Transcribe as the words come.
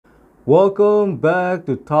Welcome back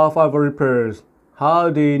to Top 5 Repairs. How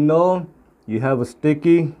do you know you have a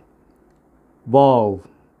sticky valve?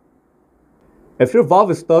 If your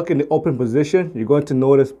valve is stuck in the open position, you're going to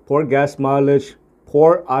notice poor gas mileage,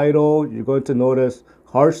 poor idle, you're going to notice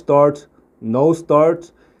hard starts, no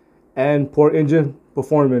starts, and poor engine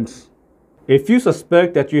performance. If you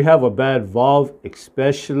suspect that you have a bad valve,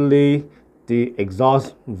 especially the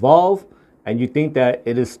exhaust valve, and you think that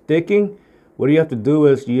it is sticking, what you have to do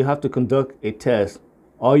is you have to conduct a test.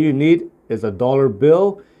 All you need is a dollar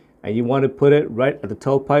bill, and you want to put it right at the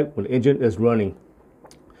tailpipe when the engine is running.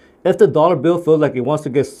 If the dollar bill feels like it wants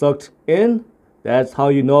to get sucked in, that's how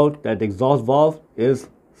you know that the exhaust valve is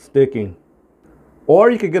sticking.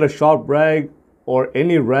 Or you could get a sharp rag or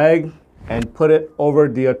any rag and put it over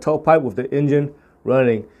the tailpipe with the engine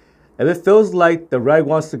running. If it feels like the rag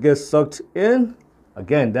wants to get sucked in,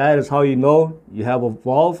 again, that is how you know you have a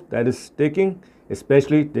valve that is sticking,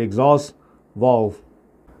 especially the exhaust valve.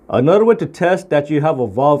 Another way to test that you have a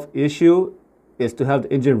valve issue is to have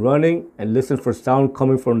the engine running and listen for sound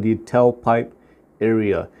coming from the tailpipe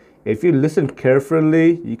area. If you listen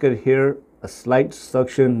carefully, you can hear a slight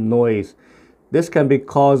suction noise. This can be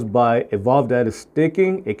caused by a valve that is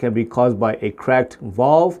sticking, it can be caused by a cracked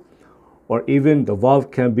valve, or even the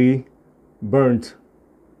valve can be burnt.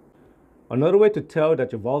 Another way to tell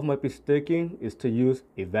that your valve might be sticking is to use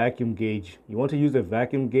a vacuum gauge. You want to use a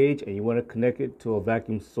vacuum gauge and you want to connect it to a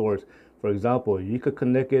vacuum source. For example, you could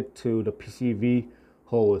connect it to the PCV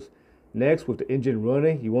hose. Next, with the engine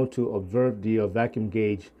running, you want to observe the vacuum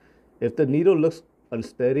gauge. If the needle looks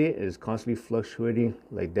unsteady and is constantly fluctuating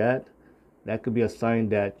like that, that could be a sign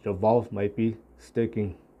that your valve might be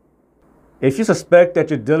sticking. If you suspect that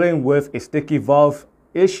you're dealing with a sticky valve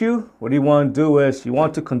issue, what you want to do is you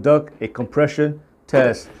want to conduct a compression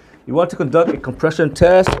test. You want to conduct a compression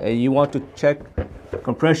test and you want to check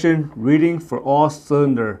compression reading for all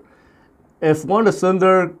cylinder. If one of the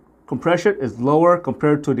cylinder compression is lower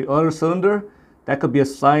compared to the other cylinder, that could be a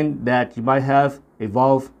sign that you might have a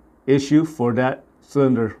valve issue for that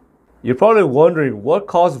cylinder. You're probably wondering what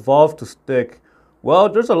caused valve to stick. Well,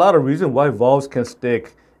 there's a lot of reasons why valves can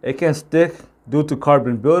stick. It can stick due to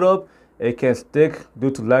carbon buildup. It can stick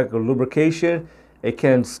due to lack of lubrication. It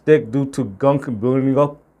can stick due to gunk building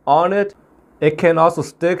up on it. It can also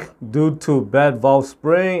stick due to bad valve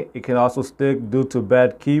spring. It can also stick due to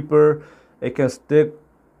bad keeper. It can stick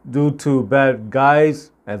due to bad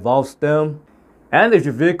guides and valve stem. And if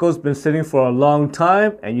your vehicle's been sitting for a long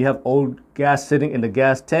time and you have old gas sitting in the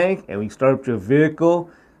gas tank, and when you start up your vehicle,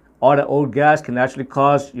 all that old gas can actually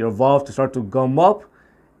cause your valve to start to gum up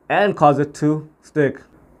and cause it to stick.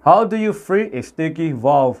 How do you free a sticky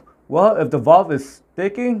valve? Well, if the valve is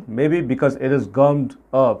sticking, maybe because it is gummed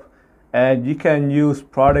up, and you can use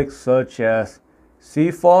products such as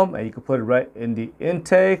seafoam, and you can put it right in the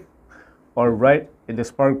intake or right in the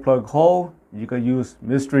spark plug hole. You could use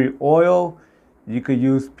mystery oil. You could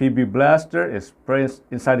use PB Blaster and spray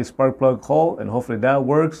inside the spark plug hole, and hopefully that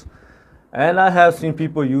works. And I have seen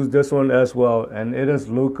people use this one as well, and it is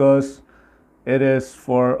Lucas. It is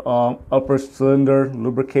for upper cylinder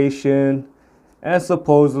lubrication, and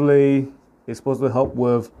supposedly it's supposed to help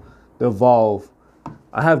with the valve.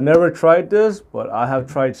 I have never tried this, but I have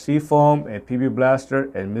tried seafoam and PB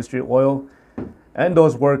Blaster and mystery oil, and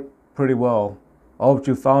those work pretty well. I hope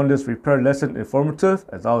you found this repair lesson informative.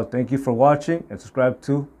 As always, thank you for watching and subscribe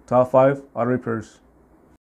to Top 5 Auto Repairs.